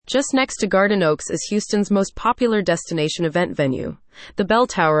Just next to Garden Oaks is Houston's most popular destination event venue, the Bell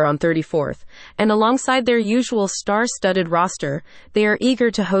Tower on 34th, and alongside their usual star-studded roster, they are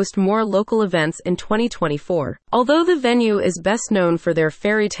eager to host more local events in 2024. Although the venue is best known for their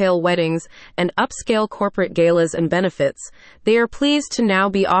fairy tale weddings and upscale corporate galas and benefits, they are pleased to now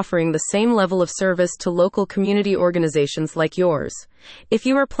be offering the same level of service to local community organizations like yours. If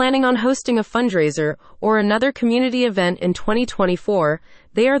you are planning on hosting a fundraiser or another community event in 2024,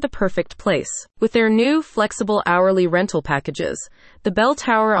 they are the perfect place. With their new flexible hourly rental packages, the Bell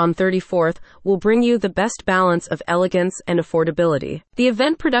Tower on 34th will bring you the best balance of elegance and affordability. The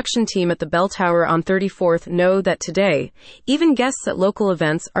event production team at the Bell Tower on 34th know that today, even guests at local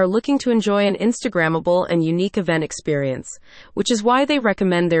events are looking to enjoy an Instagrammable and unique event experience, which is why they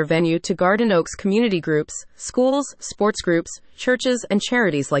recommend their venue to Garden Oaks community groups, schools, sports groups, churches, and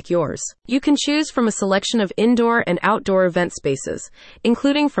charities like yours. You can choose from a selection of indoor and outdoor event spaces,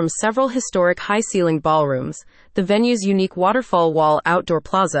 including from several historic high-ceilinged ballrooms, the venue's unique waterfall wall outdoor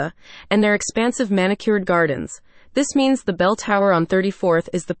plaza, and their expansive manicured gardens. This means the Bell Tower on 34th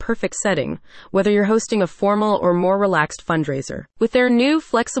is the perfect setting, whether you're hosting a formal or more relaxed fundraiser. With their new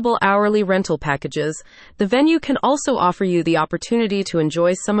flexible hourly rental packages, the venue can also offer you the opportunity to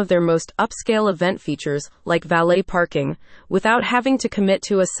enjoy some of their most upscale event features, like valet parking, without having to commit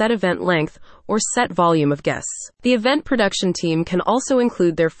to a set event length or set volume of guests. The event production team can also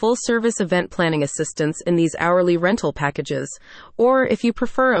include their full-service event planning assistance in these hourly rental packages, or if you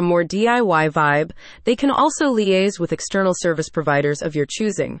prefer a more DIY vibe, they can also liaise with external service providers of your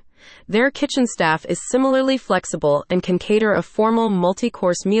choosing. Their kitchen staff is similarly flexible and can cater a formal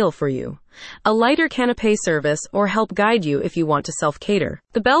multi-course meal for you, a lighter canapé service, or help guide you if you want to self-cater.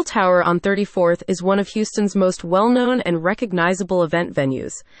 The Bell Tower on 34th is one of Houston's most well-known and recognizable event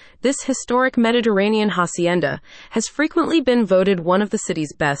venues. This historic Mediterranean hacienda has frequently been voted one of the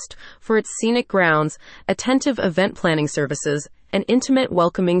city's best for its scenic grounds, attentive event planning services, and intimate,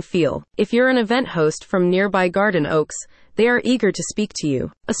 welcoming feel. If you're an event host from nearby Garden Oaks, they are eager to speak to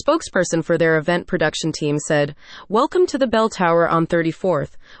you. A spokesperson for their event production team said, "Welcome to the Bell Tower on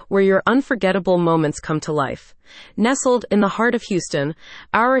 34th, where your unforgettable moments come to life. Nestled in the heart of Houston,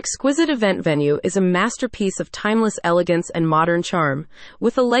 our exquisite event venue is a masterpiece of timeless elegance and modern charm.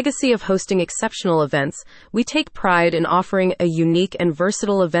 With a legacy of hosting exceptional events, we take pride in offering a unique and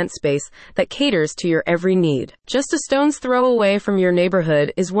versatile event space that caters to your every need. Just a stone's throw away from your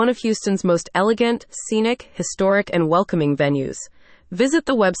neighborhood is one of Houston's most elegant, scenic, historic, and welcoming venues." Visit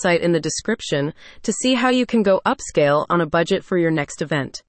the website in the description to see how you can go upscale on a budget for your next event.